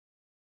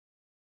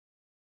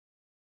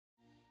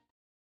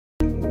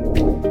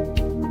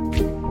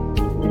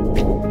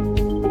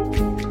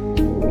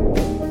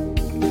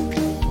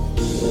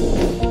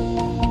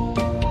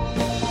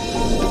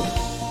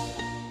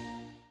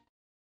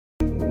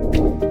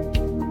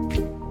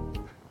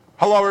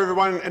Hello,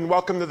 everyone, and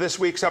welcome to this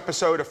week's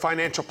episode of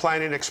Financial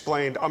Planning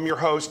Explained. I'm your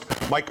host,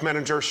 Mike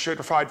Menninger,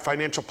 certified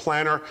financial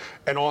planner,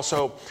 and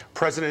also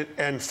president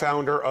and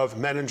founder of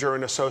Menninger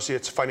and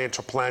Associates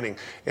Financial Planning.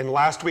 In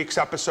last week's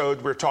episode,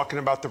 we were talking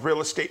about the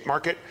real estate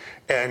market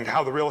and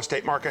how the real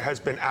estate market has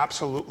been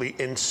absolutely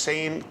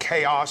insane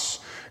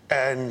chaos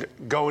and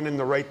going in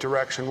the right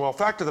direction. Well,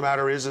 fact of the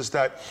matter is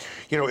that,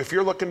 if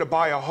you're looking to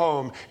buy a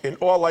home, in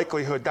all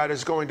likelihood, that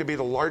is going to be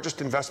the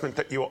largest investment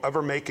that you'll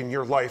ever make in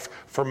your life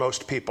for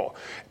most people.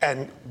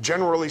 And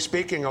generally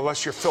speaking,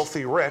 unless you're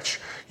filthy rich,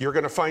 you're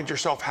going to find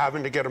yourself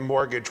having to get a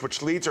mortgage,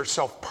 which leads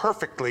ourselves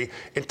perfectly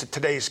into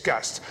today's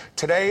guest.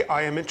 Today,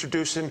 I am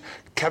introducing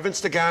Kevin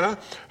Stegana,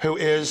 who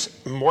is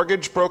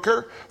mortgage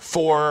broker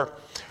for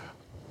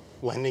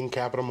Lending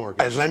Capital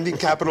Mortgage. Lending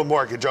Capital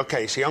Mortgage.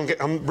 Okay, see,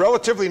 I'm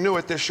relatively new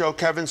at this show,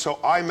 Kevin, so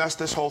I messed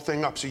this whole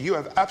thing up. So you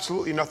have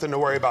absolutely nothing to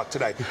worry about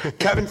today.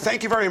 Kevin,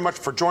 thank you very much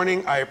for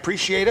joining. I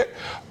appreciate it.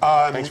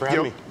 Thanks for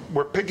having me.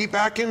 We're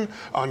piggybacking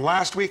on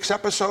last week's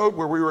episode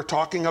where we were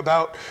talking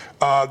about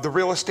the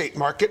real estate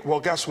market. Well,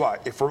 guess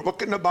what? If we're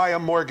looking to buy a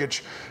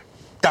mortgage,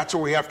 that's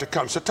where we have to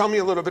come. So tell me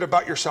a little bit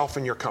about yourself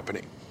and your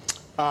company.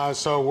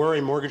 So we're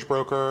a mortgage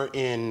broker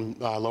in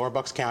Lower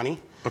Bucks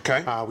County.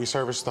 Okay. We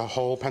service the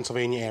whole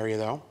Pennsylvania area,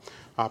 though,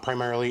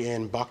 primarily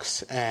in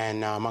Bucks and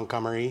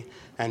Montgomery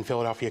and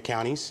Philadelphia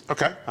counties.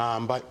 Okay.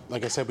 But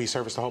like I said, we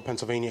service the whole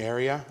Pennsylvania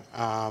area.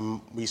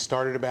 We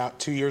started about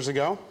 2 years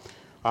ago.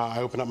 I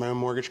opened up my own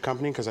mortgage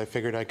company because I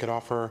figured I could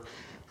offer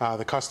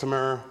the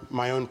customer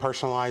my own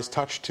personalized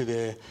touch to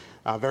the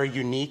very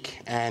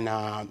unique and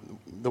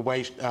the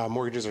way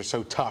mortgages are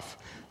so tough.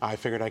 I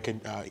figured I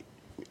could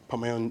put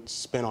my own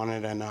spin on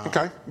it. And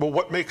Okay. Well,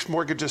 what makes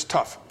mortgages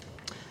tough?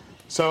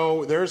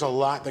 So there's a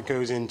lot that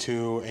goes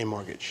into a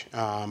mortgage.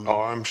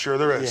 I'm sure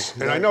there is.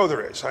 Yeah, and I know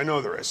there is.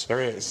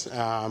 There is.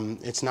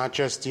 It's not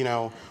just,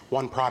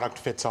 one product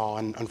fits all.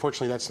 And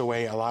unfortunately, that's the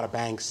way a lot of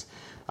banks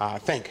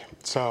think.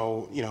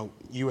 So,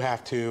 you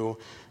have to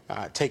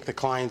take the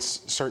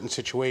client's certain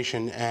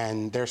situation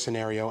and their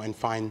scenario and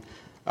find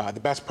the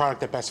best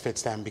product that best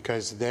fits them,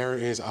 because there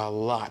is a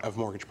lot of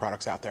mortgage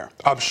products out there.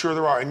 I'm sure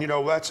there are.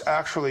 And, that's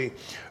actually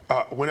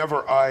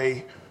whenever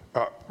I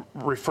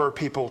refer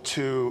people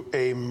to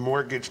a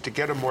mortgage, to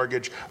get a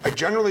mortgage, I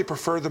generally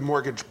prefer the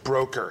mortgage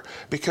broker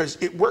because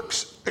it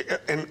works,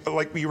 and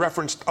like we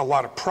referenced a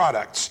lot of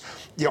products,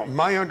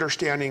 my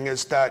understanding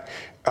is that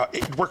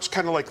it works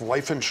kind of like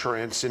life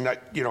insurance in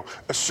that,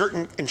 a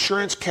certain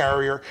insurance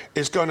carrier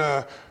is going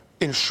to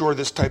insure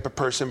this type of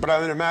person. But I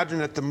would imagine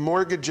that the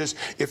mortgages,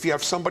 if you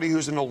have somebody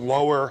who's in a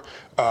lower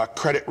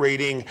credit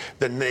rating,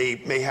 then they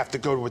may have to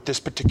go with this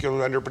particular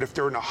lender. But if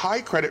they're in a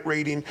high credit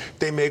rating,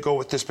 they may go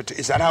with this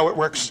particular. Is that how it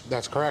works?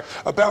 That's correct.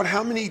 About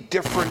how many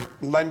different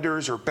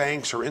lenders or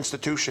banks or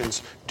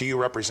institutions do you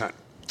represent?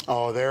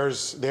 Oh,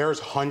 there's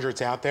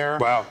hundreds out there.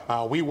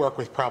 Wow. We work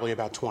with probably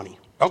about 20.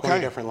 Okay. 20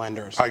 different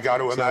lenders. I got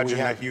to imagine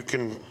that you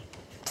can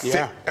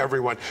fit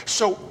everyone.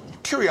 So,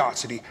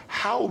 curiosity,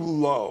 how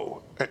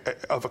low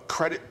of a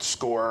credit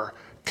score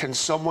can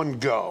someone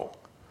go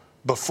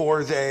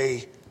before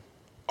they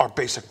are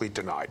basically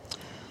denied?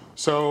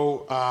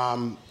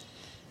 So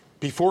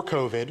before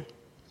COVID,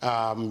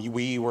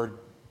 we were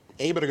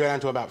able to go down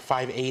to about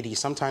 580,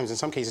 sometimes in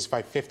some cases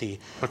 550,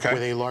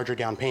 with a larger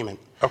down payment.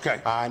 Okay.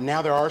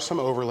 Now there are some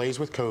overlays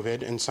with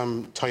COVID and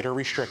some tighter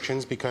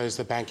restrictions because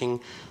the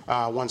banking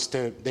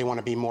they want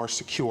to be more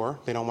secure.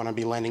 They don't want to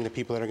be lending to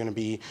people that are going to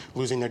be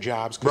losing their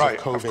jobs because of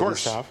COVID and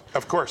stuff.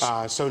 Of course.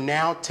 So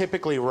now,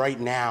 typically right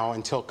now,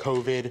 until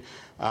COVID,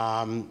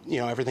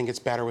 everything gets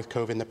better with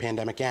COVID and the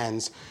pandemic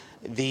ends,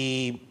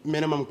 the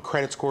minimum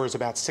credit score is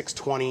about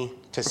 620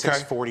 to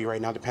 640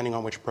 right now, depending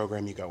on which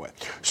program you go with.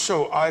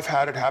 So I've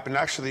had it happen.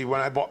 Actually,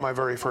 when I bought my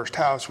very first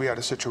house, we had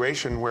a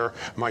situation where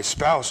my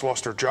spouse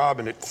lost her job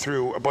and it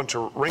threw a bunch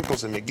of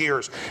wrinkles in the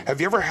gears.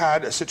 Have you ever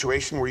had a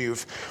situation where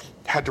you've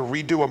had to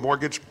redo a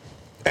mortgage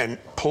and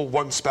pull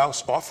one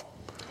spouse off?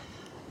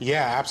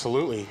 Yeah,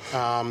 absolutely.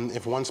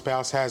 If one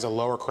spouse has a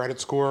lower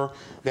credit score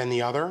than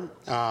the other,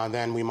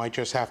 then we might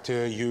just have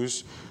to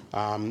use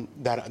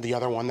the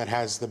other one that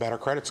has the better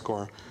credit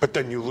score. But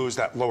then you lose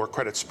that lower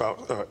credit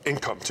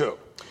income too.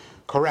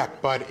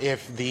 Correct. But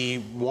if the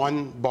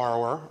one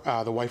borrower,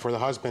 the wife or the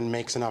husband,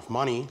 makes enough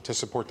money to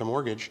support the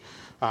mortgage,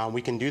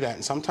 we can do that.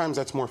 And sometimes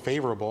that's more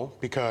favorable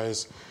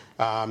because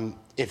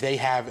if they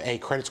have a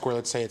credit score,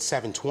 let's say it's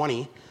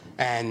 720,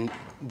 and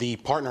the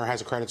partner has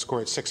a credit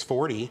score at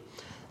 640,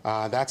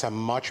 that's a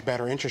much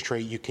better interest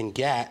rate you can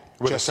get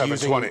with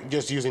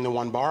just using the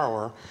one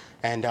borrower,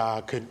 and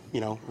could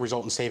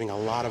result in saving a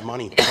lot of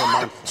money per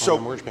month on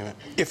the mortgage payment.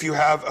 If you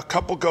have a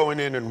couple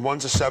going in and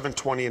one's a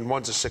 720 and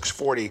one's a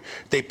 640,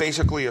 they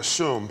basically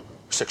assume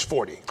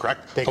 640,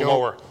 correct? They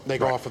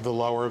go off of the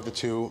lower of the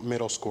two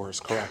middle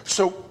scores, correct.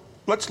 So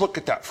let's look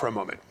at that for a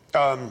moment.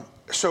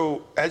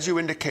 So as you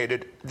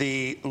indicated,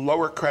 the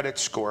lower credit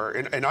score,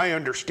 and I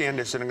understand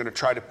this, and I'm going to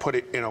try to put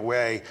it in a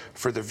way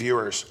for the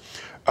viewers.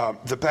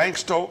 The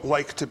banks don't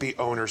like to be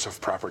owners of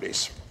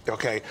properties,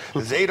 okay?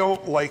 They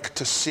don't like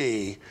to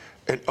see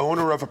an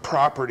owner of a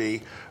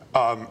property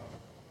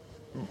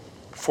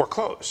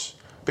foreclose,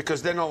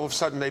 because then all of a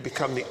sudden they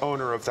become the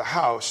owner of the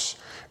house.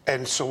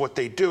 And so what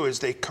they do is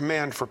they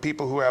command for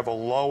people who have a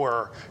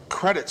lower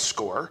credit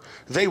score.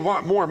 They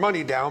want more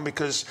money down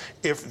because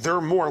if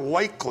they're more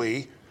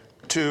likely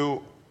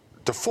to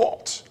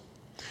default.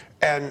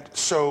 And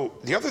so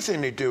the other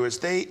thing they do is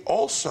they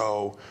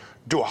also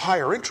do a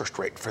higher interest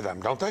rate for them,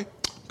 don't they?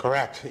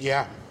 Correct.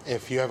 Yeah.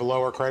 If you have a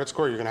lower credit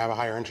score, you're going to have a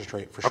higher interest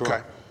rate for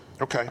sure.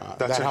 Okay.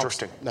 That's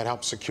interesting. That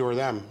helps secure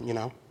them, you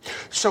know.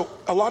 So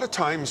a lot of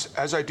times,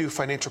 as I do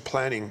financial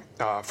planning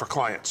for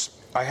clients,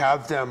 I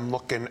have them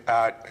looking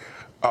at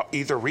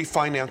either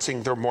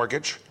refinancing their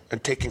mortgage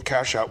and taking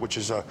cash out, which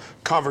is a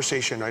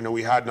conversation I know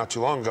we had not too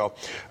long ago.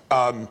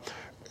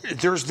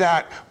 There's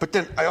that, but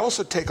then I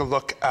also take a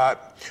look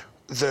at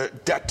the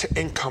debt to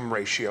income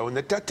ratio. And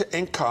the debt to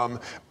income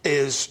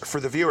is,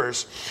 for the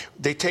viewers,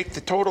 they take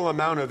the total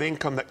amount of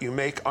income that you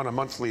make on a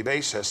monthly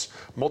basis,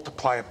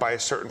 multiply it by a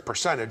certain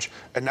percentage,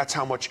 and that's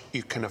how much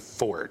you can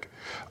afford.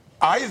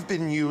 I've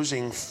been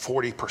using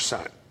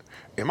 40%.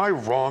 Am I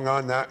wrong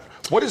on that?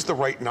 What is the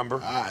right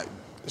number?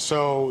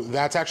 So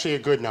that's actually a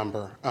good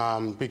number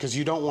because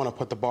you don't want to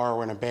put the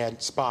borrower in a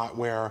bad spot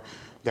where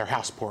they're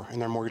house poor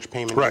and their mortgage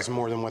payment is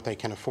more than what they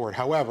can afford.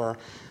 However,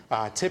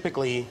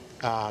 typically,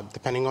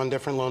 depending on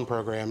different loan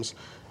programs,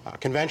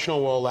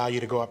 conventional will allow you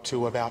to go up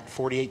to about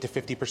 48 to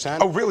 50%.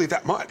 Oh, really?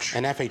 That much?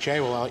 And FHA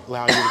will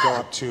allow you to go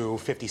up to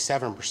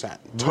 57%.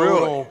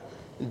 Total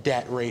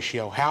debt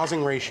ratio.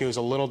 Housing ratio is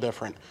a little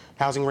different.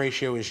 Housing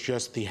ratio is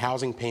just the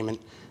housing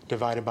payment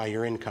divided by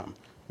your income.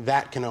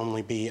 That can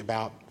only be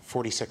about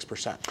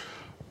 46%.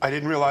 I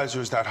didn't realize it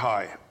was that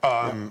high.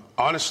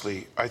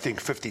 Honestly, I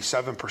think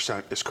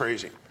 57% is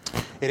crazy.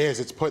 It is.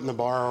 It's putting the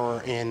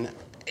borrower in.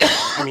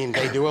 I mean,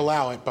 they do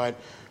allow it, but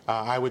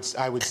I would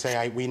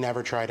say we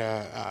never try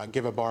to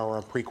give a borrower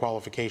a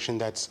pre-qualification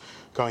that's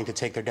going to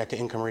take their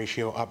debt-to-income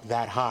ratio up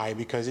that high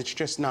because it's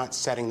just not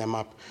setting them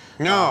up.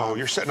 No,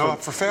 you're setting them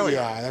up for failure.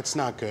 Yeah, that's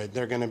not good.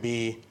 They're going to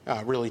be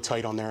really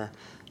tight on their,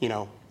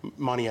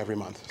 money every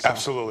month. So.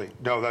 Absolutely.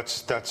 No,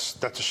 that's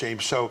a shame.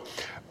 So,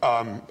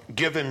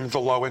 given the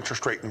low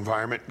interest rate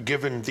environment,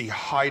 given the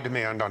high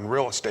demand on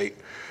real estate,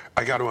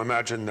 I got to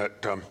imagine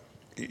that.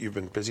 You've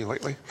been busy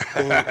lately?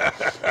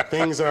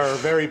 Things are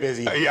very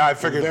busy. Yeah, I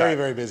figured very,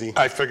 very busy.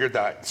 I figured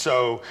that.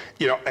 So,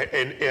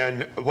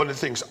 and one of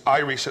the things I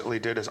recently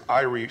did is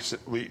I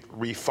recently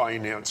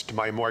refinanced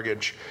my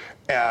mortgage,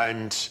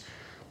 and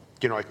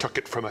I took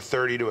it from a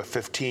 30 to a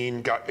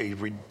 15, got a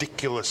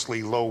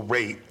ridiculously low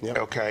rate. Yep.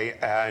 Okay,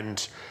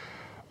 and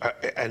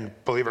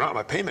believe it or not,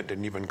 my payment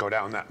didn't even go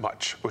down that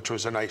much, which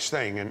was a nice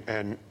thing.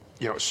 And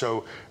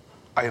so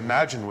I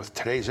imagine with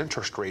today's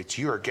interest rates,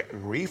 you are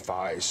getting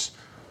refis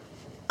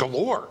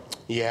galore.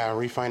 Yeah,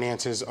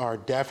 refinances are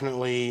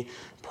definitely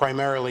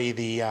primarily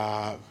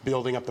the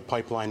building up the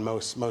pipeline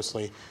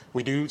mostly.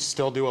 We do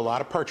still do a lot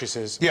of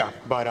purchases. Yeah.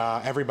 But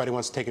everybody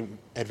wants to take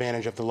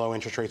advantage of the low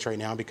interest rates right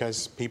now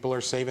because people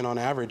are saving on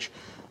average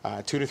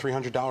 $200 to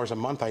 $300 a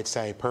month, I'd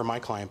say, per my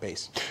client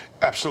base.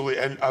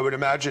 Absolutely, and I would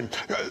imagine.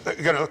 I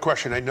got another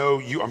question. I know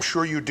you. I'm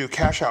sure you do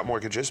cash out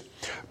mortgages,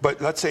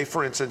 but let's say,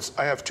 for instance,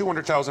 I have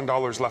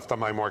 $200,000 left on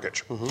my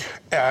mortgage,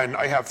 and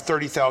I have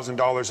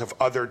 $30,000 of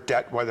other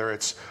debt, whether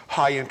it's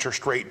high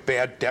interest rate,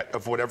 bad debt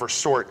of whatever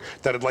sort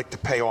that I'd like to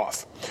pay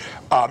off.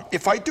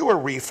 If I do a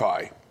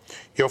refi,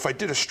 if I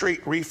did a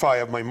straight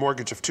refi of my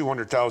mortgage of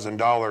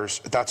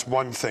 $200,000, that's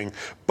one thing,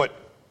 but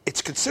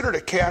it's considered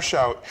a cash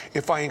out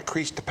if I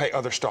increase to pay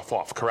other stuff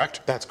off, correct?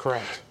 That's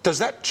correct. Does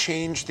that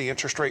change the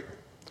interest rate?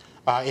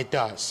 It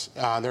does.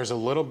 There's a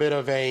little bit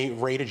of a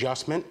rate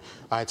adjustment.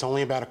 It's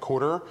only about a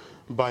quarter,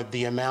 but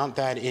the amount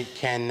that it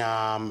can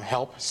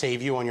help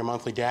save you on your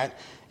monthly debt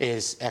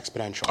is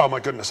exponential. Oh my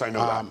goodness, I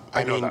know that.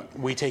 I know that.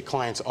 We take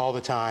clients all the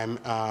time.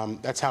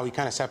 That's how we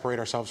kind of separate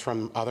ourselves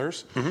from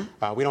others.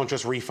 We don't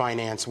just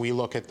refinance. We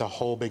look at the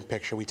whole big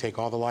picture. We take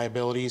all the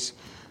liabilities.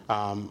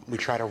 We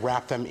try to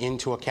wrap them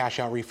into a cash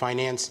out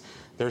refinance.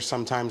 There's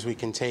sometimes we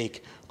can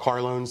take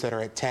car loans that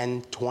are at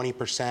 10,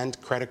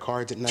 20%, credit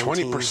cards at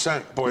 19.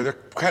 20%, boy, their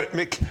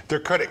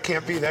credit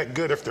can't be that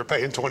good if they're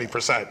paying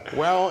 20%.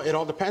 Well, it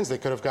all depends. They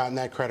could have gotten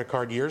that credit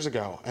card years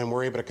ago, and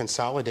we're able to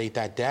consolidate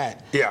that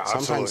debt. Yeah,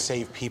 sometimes absolutely.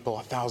 Save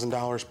people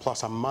 $1,000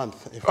 plus a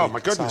month. If oh my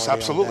goodness,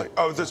 absolutely.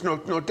 Oh, there's no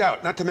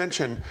doubt. Not to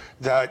mention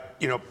that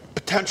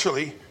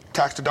potentially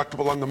tax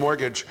deductible on the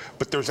mortgage,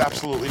 but there's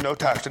absolutely no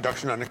tax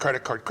deduction on the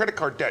credit card. Credit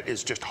card debt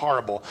is just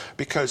horrible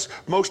because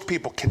most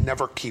people can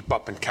never keep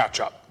up and catch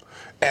up.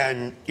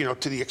 And,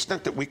 to the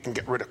extent that we can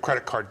get rid of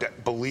credit card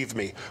debt, believe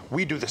me,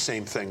 we do the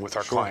same thing with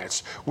our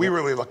clients. We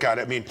really look at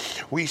it. I mean,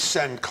 we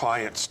send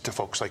clients to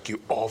folks like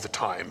you all the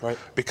time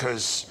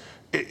because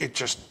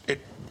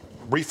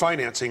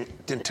refinancing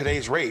in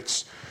today's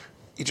rates,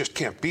 you just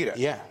can't beat it.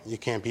 Yeah, you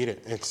can't beat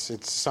it.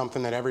 It's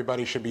something that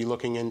everybody should be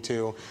looking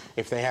into.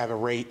 If they have a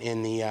rate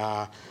in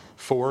the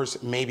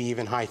 4s, maybe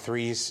even high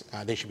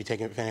 3s. They should be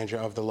taking advantage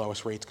of the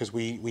lowest rates because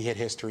we hit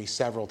history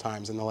several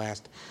times in the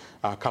last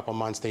couple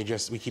months.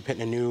 We keep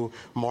hitting a new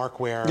mark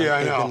where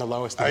they've been the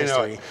lowest in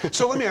history.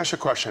 So let me ask you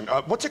a question.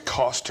 What's it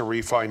cost to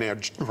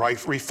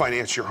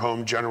refinance your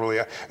home generally?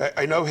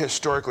 I know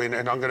historically,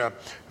 and I'm going to,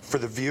 for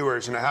the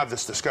viewers, and I have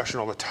this discussion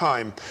all the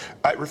time,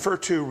 I refer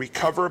to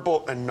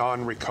recoverable and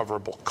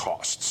non-recoverable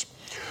costs.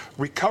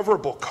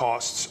 Recoverable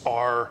costs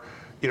are,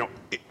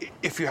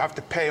 if you have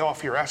to pay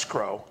off your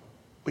escrow,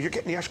 well, you're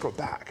getting the escrow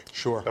back.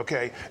 Sure.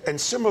 Okay. And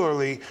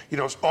similarly,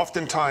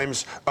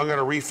 oftentimes I'm going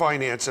to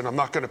refinance and I'm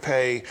not going to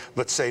pay,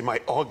 let's say, my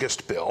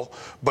August bill,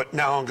 but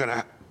now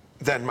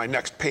then my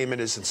next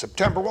payment is in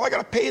September. Well, I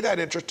got to pay that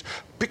interest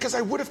because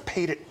I would have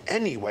paid it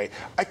anyway.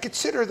 I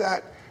consider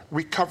that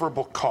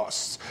recoverable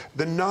costs.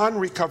 The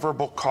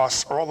non-recoverable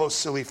costs are all those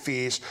silly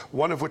fees,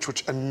 one of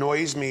which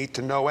annoys me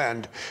to no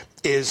end,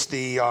 is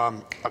the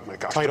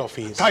title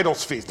fees.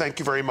 Titles fees, thank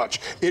you very much.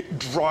 It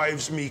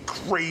drives me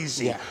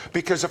crazy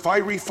because if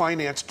I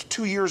refinanced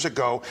 2 years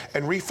ago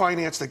and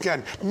refinanced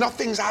again,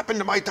 nothing's happened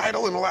to my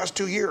title in the last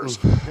 2 years.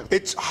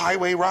 It's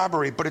highway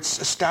robbery, but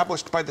it's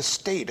established by the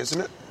state,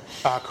 isn't it?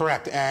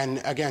 Correct.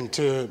 And again,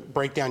 to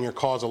break down your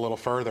cause a little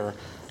further,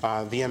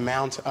 the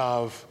amount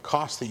of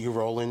cost that you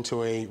roll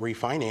into a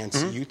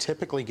refinance, you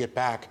typically get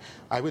back,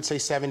 I would say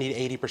 70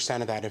 to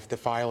 80% of that if the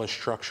file is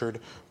structured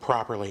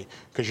properly,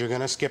 because you're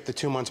going to skip the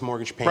 2 months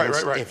mortgage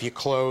payments if you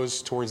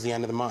close towards the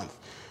end of the month.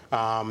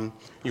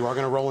 You are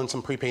going to roll in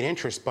some prepaid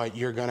interest, but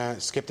you're going to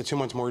skip the 2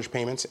 months mortgage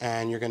payments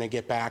and you're going to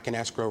get back an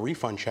escrow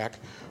refund check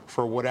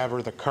for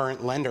whatever the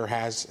current lender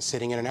has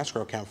sitting in an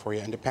escrow account for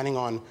you. And depending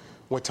on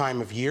what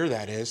time of year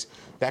that is,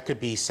 that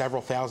could be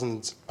several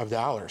thousands of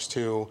dollars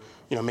to,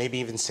 maybe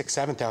even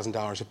 $6,000,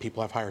 $7,000 if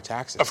people have higher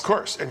taxes. Of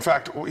course. In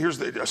fact,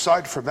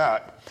 aside from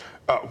that,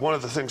 one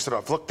of the things that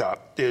I've looked at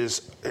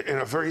is, in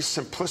a very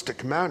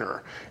simplistic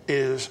manner,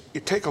 is you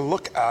take a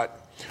look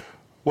at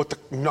what the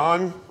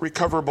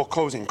non-recoverable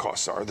closing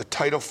costs are, the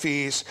title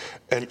fees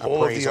and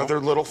all of the other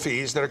little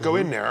fees that go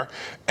in there.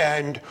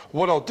 And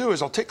what I'll do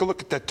is I'll take a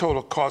look at that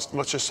total cost, and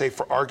let's just say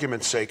for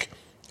argument's sake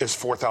is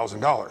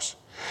 $4,000.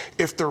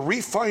 If they're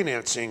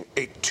refinancing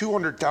a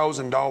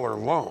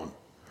 $200,000 loan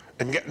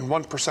and getting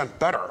 1%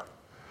 better,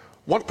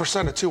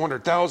 1% of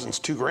 200,000 is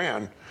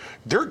 $2,000.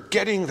 They're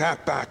getting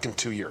that back in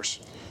 2 years.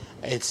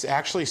 It's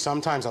actually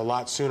sometimes a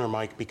lot sooner,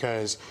 Mike,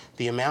 because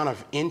the amount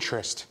of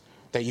interest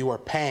that you are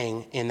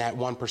paying in that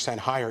 1%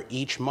 higher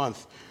each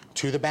month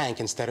to the bank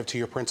instead of to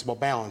your principal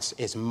balance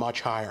is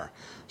much higher.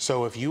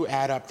 So if you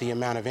add up the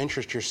amount of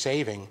interest you're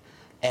saving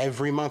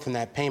every month in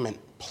that payment,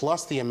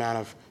 plus the amount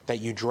of that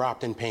you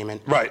dropped in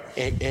payment,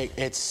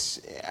 it's,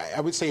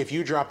 I would say if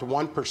you dropped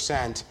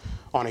 1%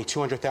 on a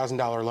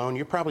 $200,000 loan,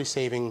 you're probably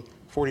saving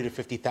 $40,000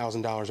 to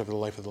 $50,000 over the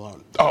life of the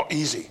loan. Oh,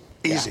 easy.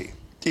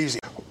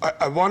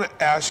 I want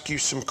to ask you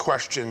some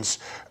questions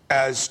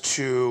as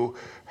to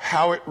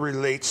how it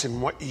relates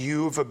and what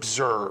you've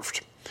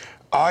observed.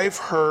 I've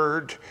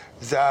heard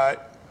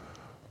that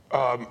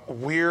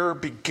we're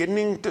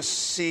beginning to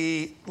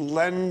see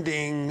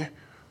lending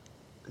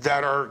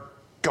that are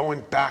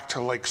going back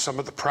to like some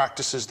of the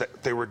practices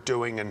that they were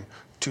doing in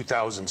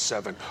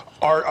 2007.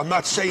 I'm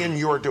not saying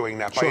you're doing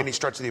that by any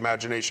stretch of the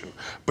imagination,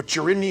 but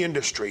you're in the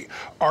industry.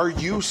 Are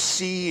you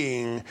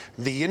seeing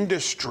the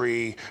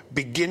industry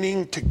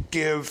beginning to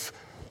give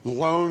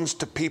loans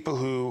to people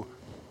who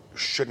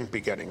shouldn't be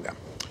getting them?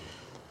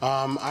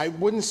 I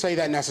wouldn't say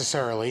that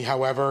necessarily.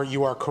 However,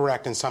 you are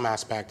correct in some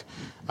aspect.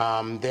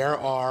 There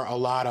are a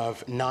lot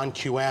of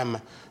non-QM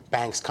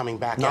banks coming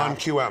back out.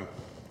 Non-QM?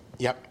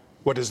 Yep.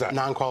 What is that?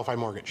 Non-qualified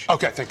mortgage.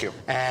 Okay, thank you.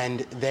 And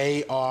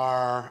they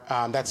are,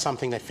 that's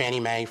something that Fannie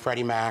Mae,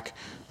 Freddie Mac,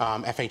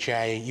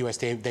 FHA,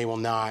 USDA, they will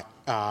not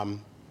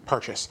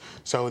purchase.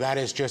 So that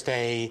is just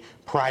a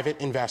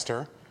private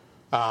investor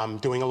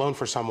doing a loan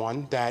for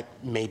someone that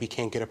maybe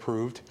can't get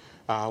approved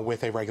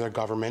with a regular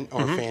government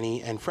or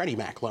Fannie and Freddie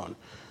Mac loan.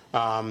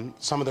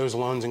 Some of those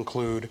loans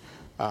include,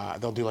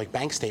 they'll do like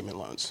bank statement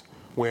loans,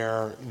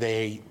 where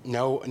they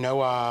no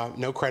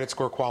credit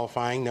score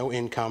qualifying, no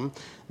income.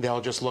 They'll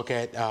just look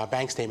at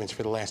bank statements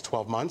for the last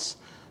 12 months,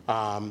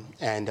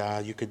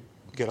 and you could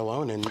get a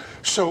loan. And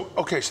so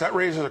that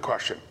raises a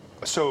question.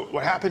 So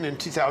what happened in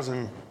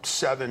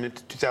 2007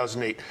 and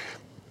 2008?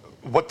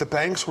 What the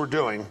banks were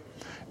doing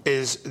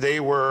is they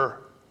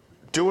were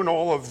doing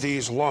all of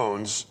these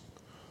loans,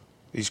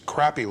 these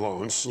crappy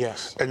loans,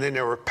 yes, and then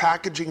they were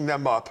packaging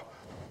them up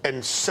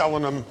and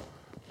selling them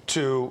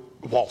to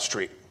Wall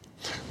Street.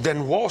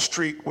 Then Wall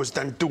Street was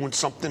then doing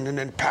something and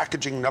then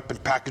packaging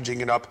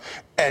it up,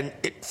 and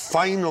it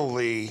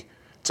finally,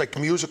 it's like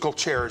musical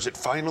chairs, it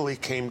finally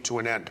came to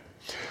an end.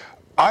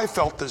 I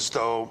felt as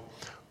though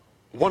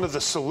one of the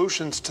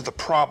solutions to the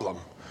problem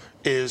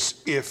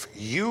is if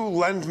you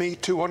lend me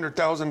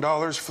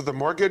 $200,000 for the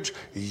mortgage,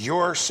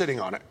 you're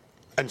sitting on it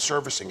and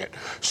servicing it.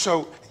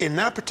 So in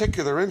that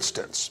particular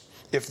instance,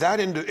 if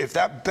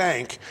that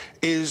bank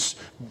is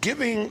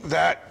giving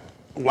that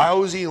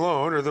lousy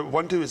loan, or the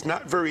one who is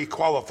not very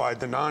qualified,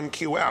 the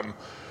non-QM,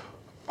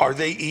 Are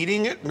they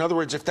eating it? In other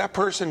words, if that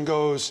person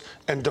goes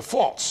and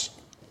defaults,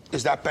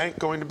 is that bank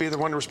going to be the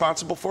one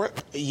responsible for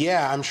it?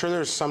 Yeah, I'm sure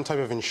there's some type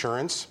of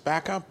insurance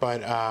backup,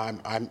 but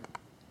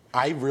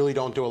I really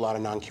don't do a lot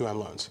of non-QM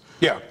loans.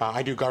 Yeah.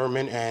 I do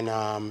government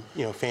and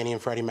Fannie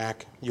and Freddie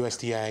Mac,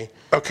 USDA.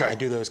 Okay. I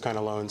do those kind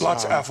of loans.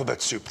 Lots of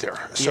alphabet soup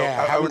there. So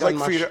yeah, I would like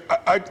haven't for you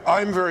done to,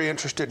 I'm very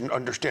interested in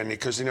understanding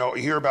because, you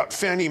hear about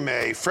Fannie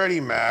Mae,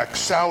 Freddie Mac,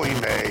 Sallie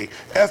Mae,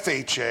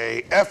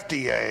 FHA,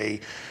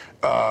 FDA,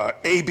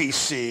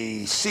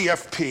 ABC,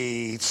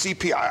 CFP,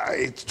 CPI,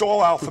 it's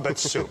all alphabet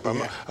soup.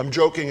 I'm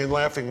joking and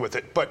laughing with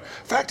it. But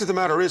fact of the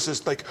matter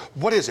is like,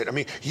 what is it? I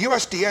mean,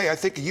 USDA, I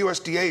think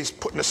USDA is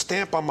putting a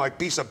stamp on my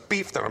piece of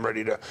beef that I'm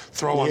ready to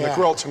throw on the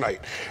grill tonight.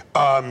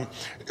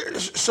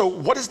 So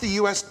what does the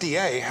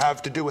USDA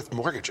have to do with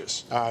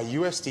mortgages?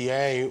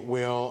 USDA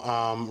will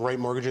write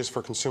mortgages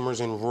for consumers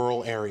in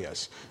rural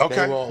areas. Okay.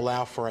 They will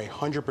allow for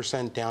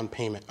 100% down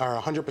payment, or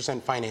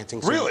 100%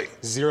 financing. So Really?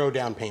 Zero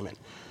down payment.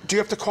 Do you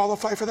have to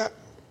qualify for that?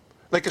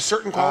 Like a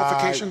certain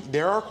qualification?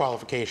 There are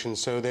qualifications.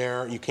 So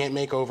you can't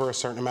make over a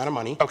certain amount of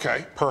money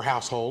per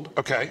household.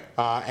 Okay.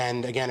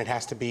 And again, it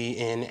has to be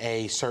in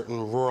a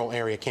certain rural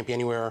area. It can't be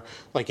anywhere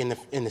like in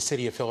the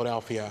city of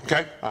Philadelphia.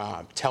 Okay.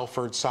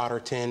 Telford,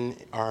 Sodderton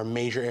are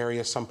major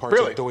areas. Some parts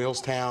of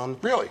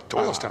Doylestown. Really?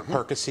 Doylestown?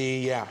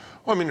 Percy, yeah.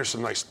 Well, I mean, there's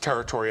some nice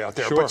territory out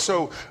there. Sure. But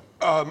so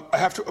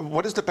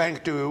what does the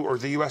bank do or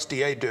the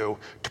USDA do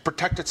to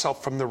protect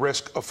itself from the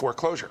risk of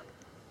foreclosure?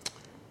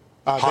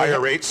 Higher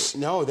rates?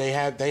 No, they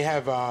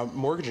have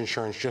mortgage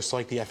insurance just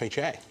like the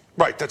FHA.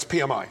 Right, that's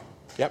PMI.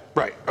 Yep.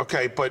 Right,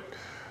 okay, but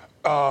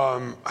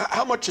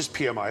how much is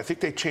PMI? I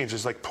think they changed.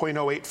 It's like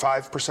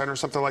 0.085% or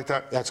something like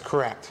that? That's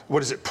correct.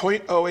 What is it,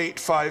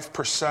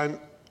 0.085%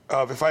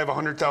 of, if I have a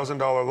 $100,000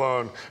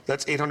 loan,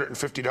 that's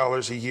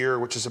 $850 a year,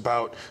 which is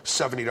about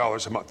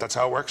 $70 a month. That's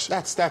how it works?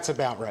 That's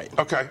about right.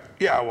 Okay,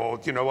 yeah,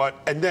 well, you know what?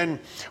 And then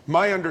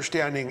my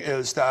understanding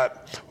is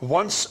that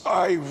once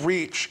I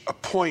reach a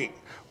point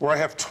where I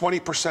have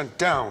 20%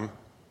 down,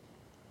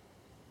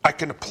 I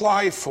can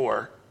apply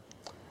for.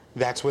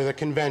 That's with a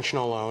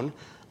conventional loan.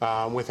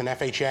 With an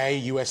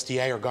FHA,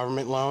 USDA, or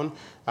government loan,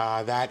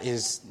 that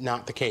is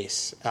not the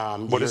case.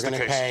 What is the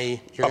case?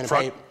 You're going to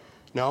pay. Upfront?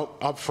 No,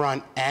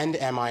 upfront and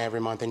MI every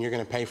month, and you're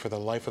going to pay for the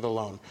life of the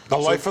loan. The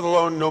life of the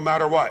loan, no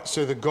matter what.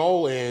 So the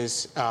goal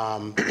is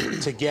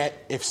to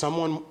get, if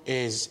someone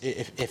is,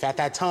 if at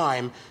that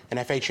time an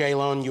FHA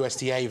loan,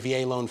 USDA,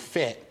 VA loan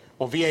fit.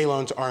 Well, VA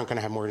loans aren't going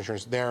to have mortgage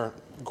insurance. They're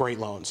great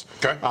loans.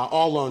 Okay.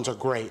 All loans are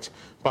great.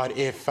 But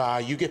if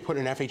you get put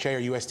an FHA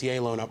or USDA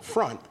loan up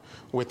front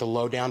with a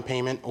low down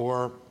payment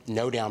or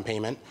no down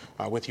payment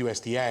with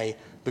USDA,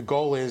 the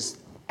goal is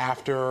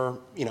after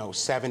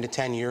 7 to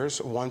 10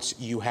 years, once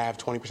you have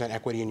 20%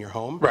 equity in your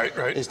home, right,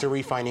 is to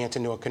refinance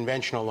into a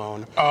conventional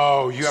loan.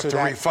 Oh, you have to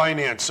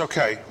refinance.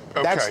 Okay.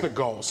 That's the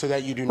goal, so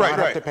that you do not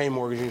have to pay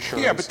mortgage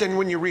insurance. Yeah, but then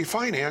when you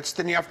refinance,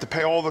 then you have to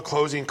pay all the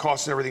closing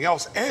costs and everything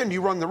else, and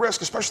you run the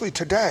risk, especially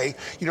today.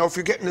 If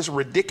you're getting this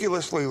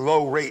ridiculously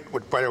low rate,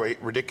 which, by the way,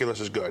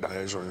 ridiculous is good. But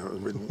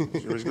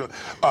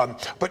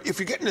if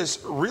you're getting this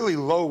really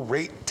low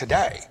rate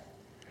today,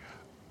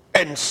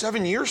 and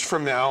 7 years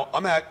from now,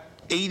 I'm at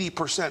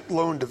 80%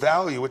 loan to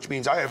value, which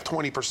means I have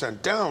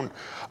 20% down.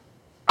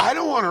 I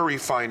don't want to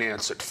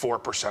refinance at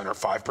 4% or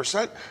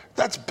 5%.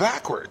 That's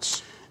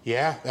backwards.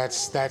 Yeah,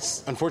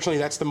 that's unfortunately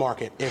that's the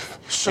market.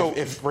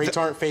 If rates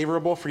aren't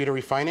favorable for you to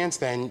refinance,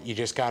 then you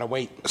just gotta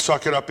wait.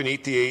 Suck it up and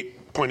eat the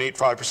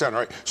 8.85%. All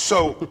right.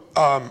 So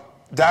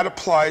that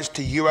applies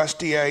to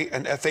USDA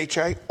and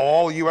FHA,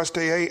 all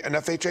USDA and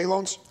FHA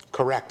loans?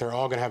 Correct. They're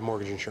all going to have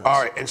mortgage insurance.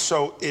 All right. And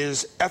so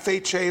is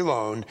FHA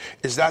loan,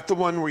 is that the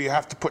one where you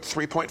have to put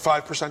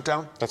 3.5%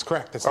 down? That's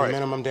correct. That's the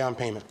minimum down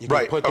payment. You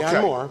can put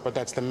down more, but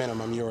that's the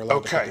minimum you're allowed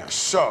to put down. Okay.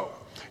 So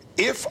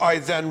if I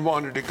then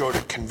wanted to go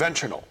to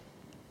conventional,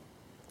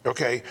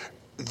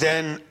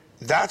 then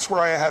that's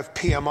where I have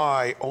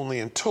PMI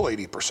only until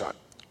 80%.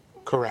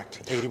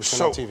 Correct.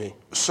 80% LTV.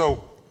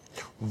 So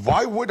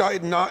why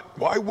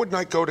wouldn't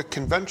I go to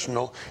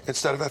conventional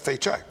instead of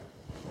FHA?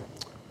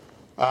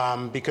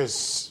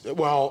 Because,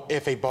 well,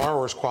 if a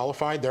borrower is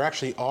qualified, there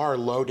actually are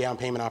low down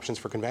payment options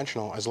for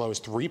conventional, as low as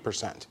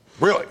 3%.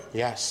 Really?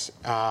 Yes.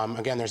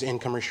 Again, there's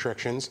income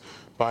restrictions,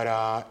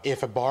 but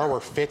if a borrower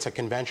fits a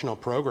conventional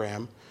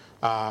program,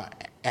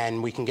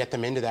 and we can get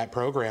them into that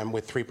program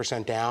with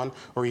 3% down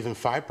or even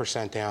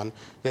 5% down,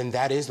 then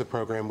that is the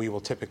program we will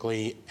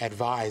typically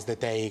advise that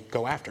they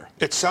go after.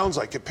 It sounds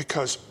like it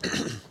because,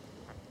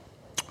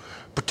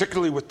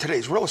 particularly with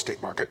today's real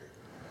estate market,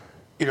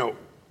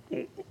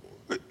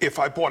 if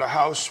I bought a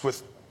house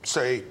with,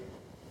 say,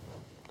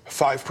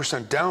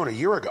 5% down a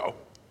year ago,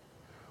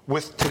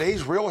 with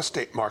today's real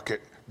estate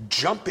market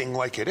jumping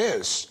like it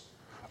is,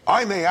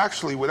 I may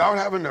actually, without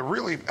having to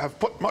really have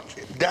put much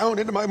down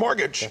into my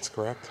mortgage. That's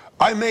correct.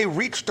 I may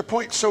reach the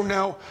point. So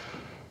now,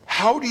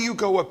 how do you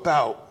go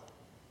about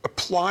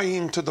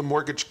applying to the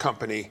mortgage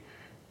company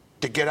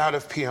to get out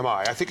of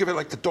PMI? I think of it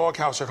like the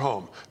doghouse at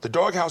home. The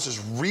doghouse is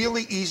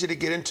really easy to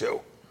get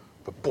into,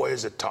 but boy,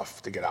 is it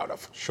tough to get out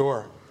of.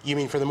 Sure. You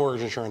mean for the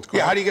mortgage insurance? Correct?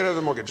 Yeah, how do you get out of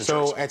the mortgage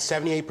insurance? So at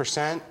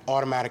 78%,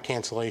 automatic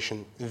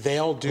cancellation.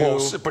 They'll do.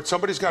 Well, but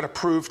somebody's got to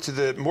prove to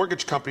the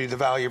mortgage company the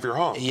value of your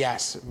home.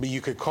 Yes, but you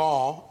could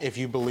call if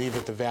you believe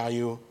that the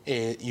value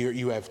is,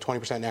 you have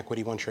 20%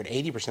 equity once you're at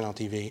 80%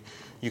 LTV.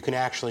 You can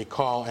actually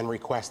call and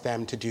request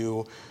them to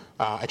do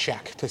a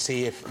check to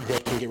see if they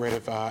can get rid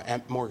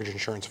of mortgage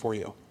insurance for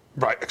you.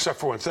 Right, except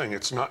for one thing,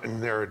 it's not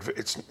in their,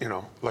 it's,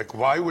 like,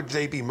 why would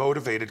they be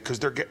motivated? Because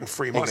they're getting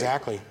free money.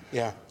 Exactly,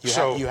 yeah.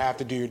 You have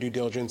to do your due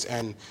diligence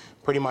and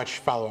pretty much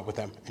follow up with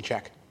them and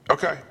check.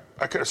 Okay,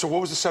 so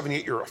what was the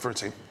 78 you're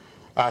referencing?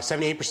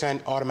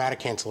 78% automatic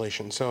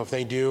cancellation. So if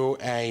they do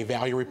a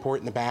value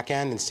report in the back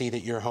end and see that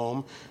your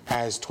home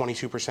has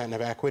 22% of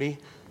equity,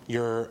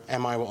 your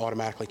MI will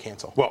automatically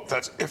cancel. Well,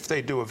 that's if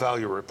they do a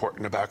value report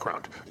in the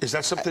background. Is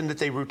that something that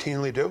they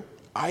routinely do?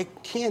 I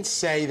can't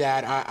say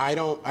that.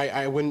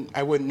 I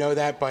wouldn't know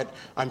that, but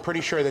I'm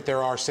pretty sure that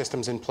there are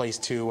systems in place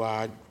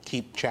to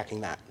keep checking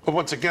that. But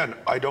once again,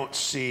 I don't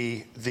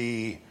see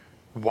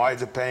why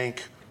the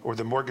bank or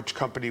the mortgage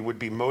company would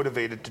be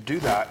motivated to do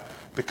that,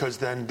 because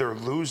then they're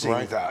losing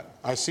that.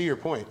 I see your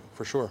point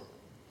for sure,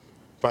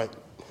 but.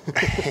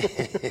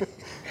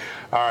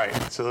 All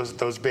right, so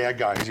those bad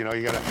guys, you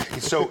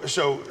gotta. So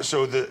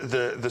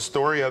the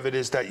story of it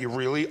is that you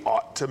really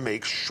ought to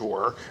make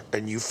sure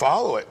and you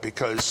follow it,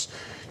 because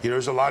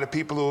there's a lot of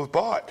people who have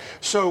bought.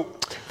 So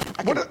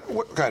go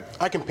ahead.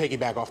 I can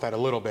piggyback off that a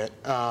little bit.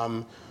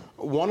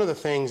 One of the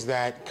things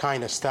that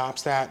kind of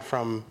stops that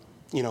from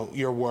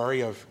your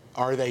worry of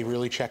are they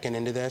really checking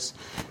into this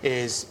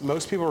is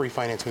most people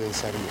refinance within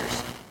 7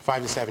 years,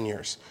 5 to 7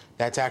 years.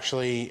 That's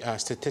actually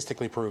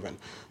statistically proven.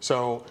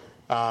 So.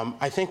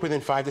 I think within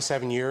 5 to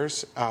 7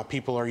 years,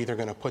 people are either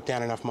going to put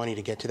down enough money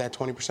to get to that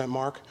 20%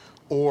 mark,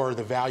 or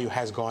the value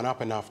has gone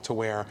up enough to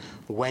where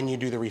when you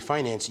do the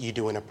refinance, you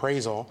do an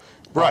appraisal.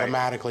 Right.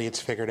 Automatically, it's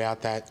figured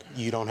out that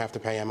you don't have to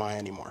pay MI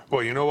anymore.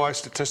 Well, you know why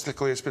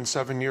statistically it's been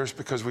 7 years?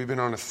 Because we've been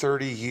on a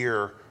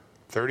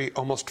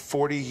almost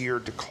 40-year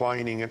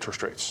declining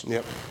interest rates.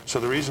 Yep. So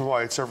the reason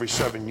why it's every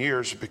 7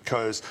 years is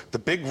because the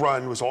big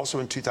run was also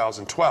in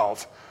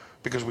 2012.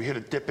 Because we hit a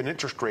dip in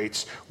interest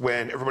rates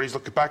when everybody's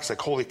looking back, it's like,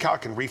 holy cow, I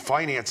can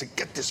refinance and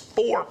get this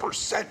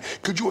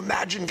 4%. Could you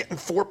imagine getting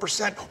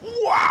 4%?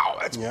 Wow,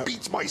 that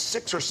beats my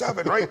 6 or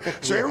 7, right?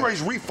 So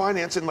everybody's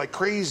refinancing like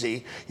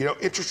crazy.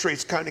 Interest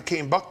rates kind of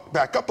came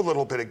back up a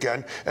little bit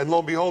again, and lo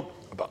and behold,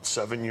 about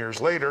 7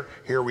 years later,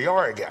 here we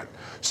are again.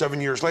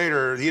 7 years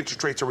later, the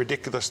interest rates are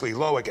ridiculously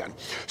low again.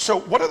 So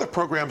what other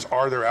programs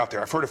are there out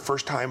there? I've heard of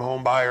first-time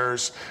home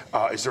buyers.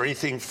 Is there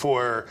anything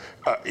for,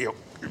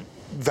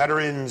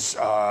 veterans,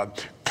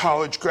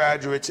 college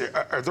graduates?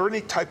 Are there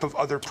any type of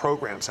other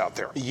programs out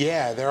there?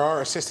 Yeah, there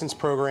are assistance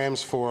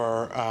programs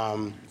for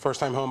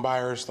first-time home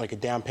buyers, like a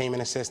down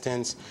payment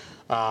assistance.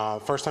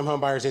 First-time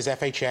home buyers is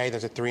FHA.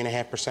 There's a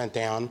 3.5%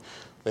 down.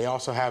 They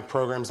also have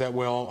programs that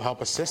will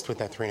help assist with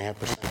that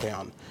 3.5%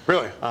 down.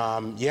 Really?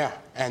 Yeah,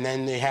 and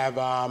then they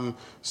have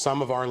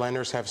some of our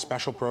lenders have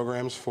special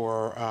programs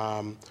for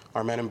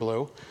our men in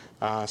blue.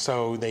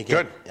 So they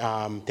get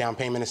down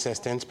payment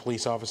assistance,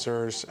 police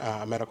officers,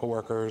 medical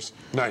workers,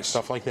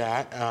 stuff like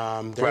that.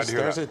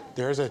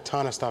 There's a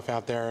ton of stuff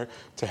out there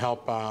to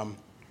help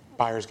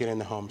buyers get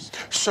into homes.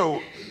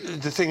 So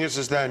the thing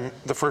is then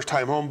the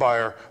first-time home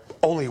buyer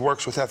only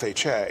works with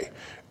FHA.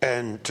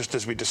 And just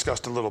as we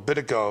discussed a little bit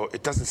ago,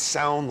 it doesn't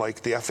sound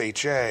like the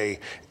FHA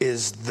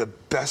is the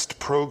best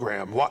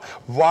program.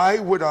 Why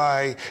would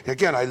I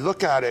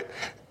look at it,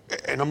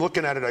 and I'm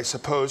looking at it, I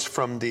suppose,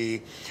 from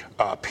the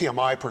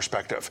PMI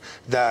perspective,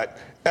 that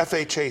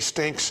FHA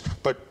stinks,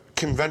 but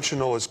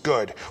conventional is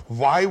good.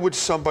 Why would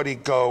somebody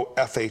go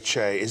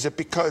FHA? Is it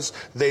because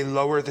they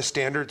lower the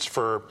standards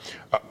for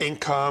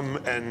income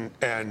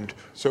and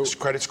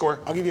credit score?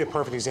 I'll give you a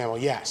perfect example.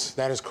 Yes,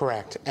 that is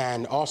correct.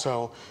 And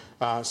also,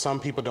 some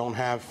people don't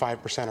have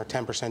 5% or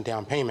 10%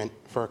 down payment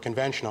for a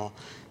conventional.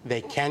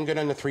 They can go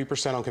down to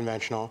 3% on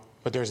conventional,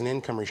 but there's an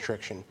income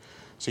restriction.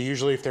 So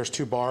usually if there's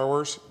two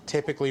borrowers,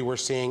 typically we're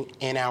seeing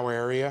in our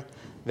area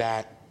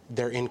that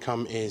their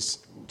income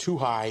is too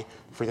high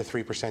for the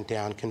 3%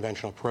 down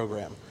conventional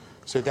program.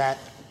 So that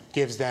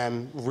gives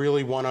them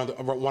really one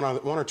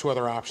or two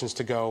other options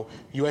to go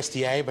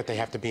USDA, but they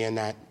have to be in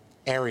that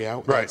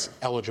area that's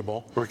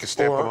eligible. Or we can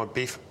stamp them on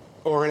beef.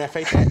 Or an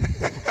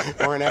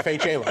FHA, or an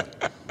FHA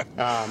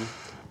loan.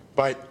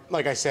 But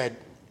like I said,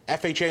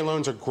 FHA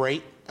loans are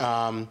great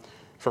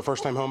for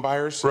first-time home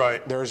buyers.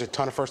 Right. There's a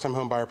ton of first-time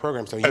home buyer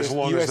programs. So as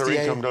long as their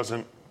income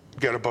doesn't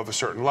get above a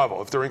certain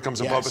level. If their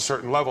income's above a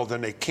certain level,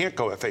 then they can't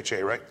go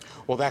FHA, right?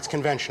 Well, that's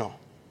conventional.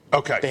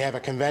 Okay. They have a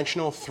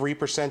conventional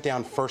 3%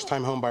 down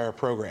first-time home buyer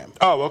program.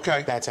 Oh,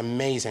 okay. That's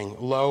amazing.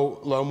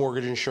 Low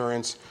mortgage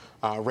insurance,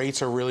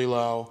 rates are really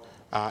low,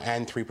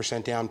 and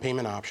 3% down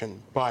payment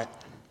option. But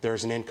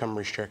there's an income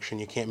restriction.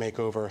 You can't make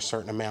over a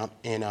certain amount.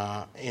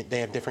 They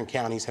have different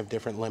counties have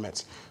different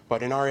limits.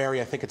 But in our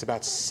area, I think it's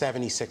about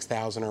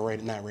 $76,000 or right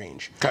in that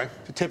range. Okay.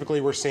 So typically,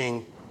 we're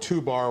seeing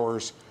two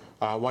borrowers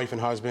wife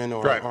and husband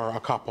or, Right. or a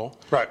couple,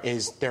 Right.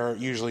 is they're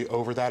usually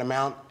over that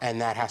amount,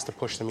 and that has to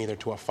push them either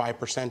to a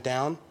 5%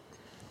 down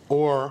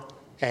or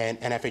an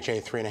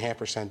FHA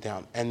 3.5%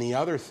 down. And the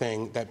other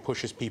thing that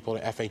pushes people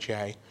to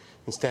FHA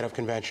instead of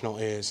conventional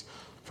is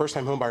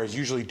first-time homebuyers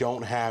usually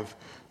don't have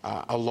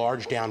a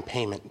large down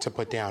payment to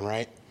put down,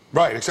 right?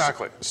 Right,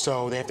 exactly.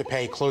 So they have to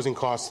pay closing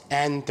costs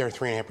and their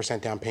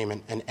 3.5% down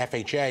payment. And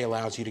FHA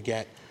allows you to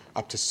get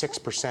up to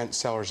 6%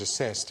 seller's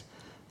assist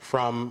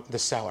from the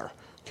seller.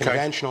 Okay.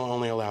 Conventional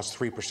only allows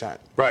 3%.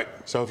 Right.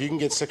 So if you can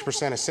get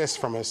 6% assist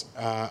from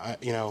a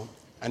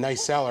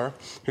nice seller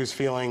who's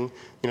feeling,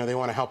 they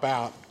want to help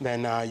out,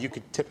 then you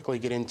could typically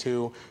get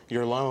into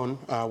your loan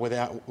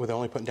with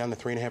only putting down the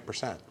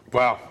 3.5%.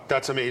 Wow,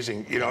 that's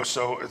amazing.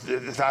 So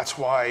that's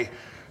why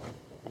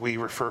we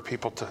refer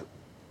people to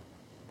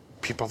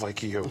people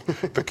like you,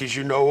 because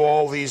you know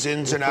all these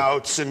ins and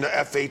outs and the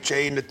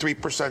FHA and the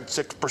 3%,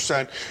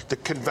 6%, the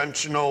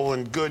conventional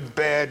and good,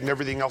 bad, and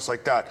everything else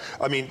like that.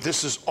 I mean,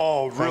 this is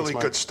all really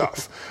Mike. good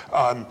stuff.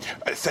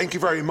 Thank you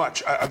very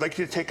much. I'd like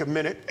you to take a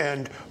minute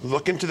and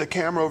look into the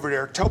camera over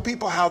there. Tell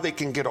people how they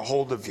can get a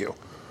hold of you.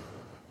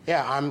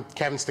 Yeah, I'm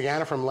Kevin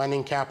Stegana from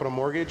Lending Capital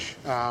Mortgage.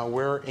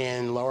 We're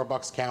in Lower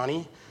Bucks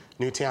County,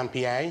 Newtown,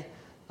 PA.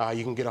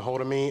 You can get a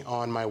hold of me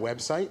on my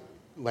website,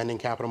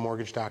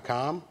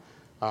 lendingcapitalmortgage.com.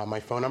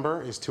 My phone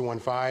number is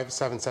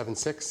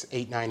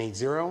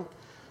 215-776-8980,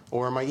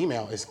 or my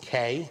email is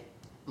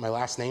my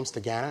last name,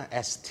 Stegana,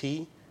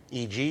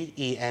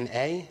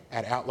 STEGENA,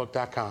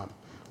 @outlook.com.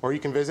 Or you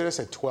can visit us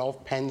at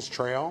 12 Penns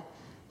Trail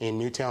in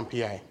Newtown,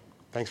 PA.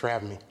 Thanks for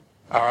having me.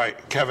 All right,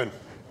 Kevin,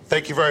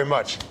 thank you very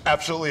much.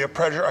 Absolutely a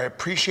pleasure. I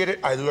appreciate it.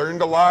 I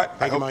learned a lot.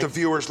 I hope Mike. the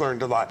viewers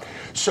learned a lot.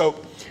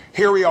 So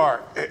here we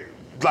are.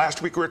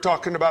 Last week we were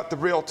talking about the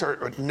realtor,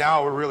 but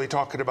now we're really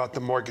talking about the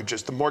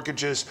mortgages. The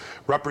mortgages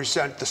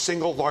represent the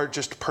single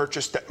largest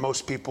purchase that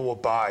most people will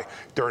buy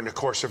during the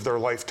course of their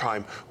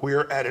lifetime. We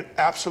are at an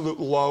absolute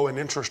low in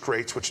interest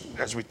rates, which,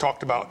 as we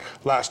talked about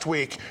last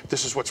week,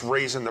 this is what's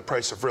raising the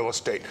price of real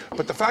estate.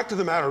 But the fact of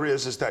the matter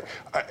is that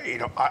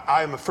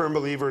I am a firm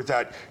believer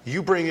that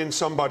you bring in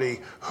somebody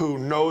who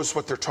knows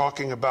what they're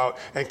talking about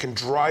and can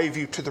drive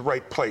you to the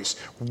right place.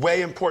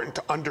 Way important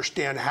to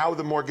understand how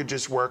the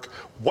mortgages work,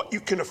 what you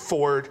can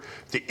afford,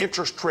 the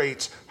interest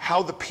rates,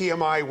 how the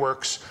PMI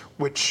works,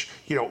 which,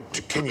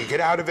 can you get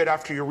out of it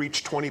after you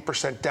reach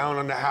 20% down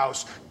on the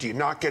house? Do you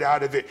not get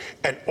out of it?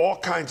 And all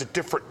kinds of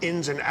different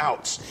ins and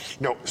outs.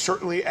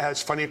 Certainly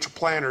as financial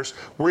planners,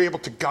 we're able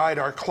to guide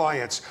our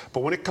clients,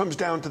 but when it comes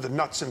down to the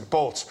nuts and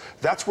bolts,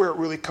 that's where it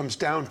really comes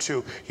down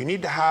to. You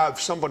need to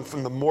have someone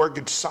from the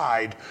mortgage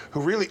side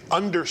who really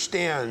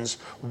understands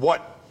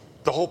what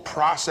the whole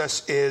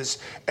process is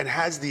and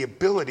has the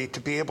ability to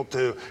be able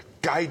to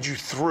guide you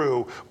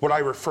through what I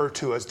refer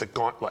to as the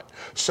gauntlet.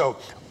 So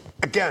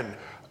again,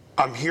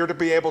 I'm here to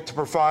be able to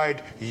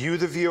provide you,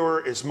 the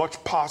viewer, as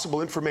much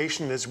possible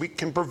information as we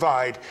can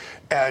provide.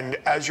 And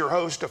as your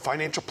host of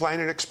Financial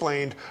Planning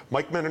Explained,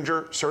 Mike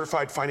Menninger,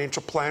 Certified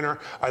Financial Planner,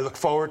 I look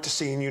forward to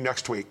seeing you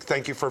next week.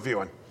 Thank you for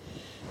viewing.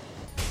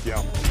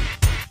 Yeah.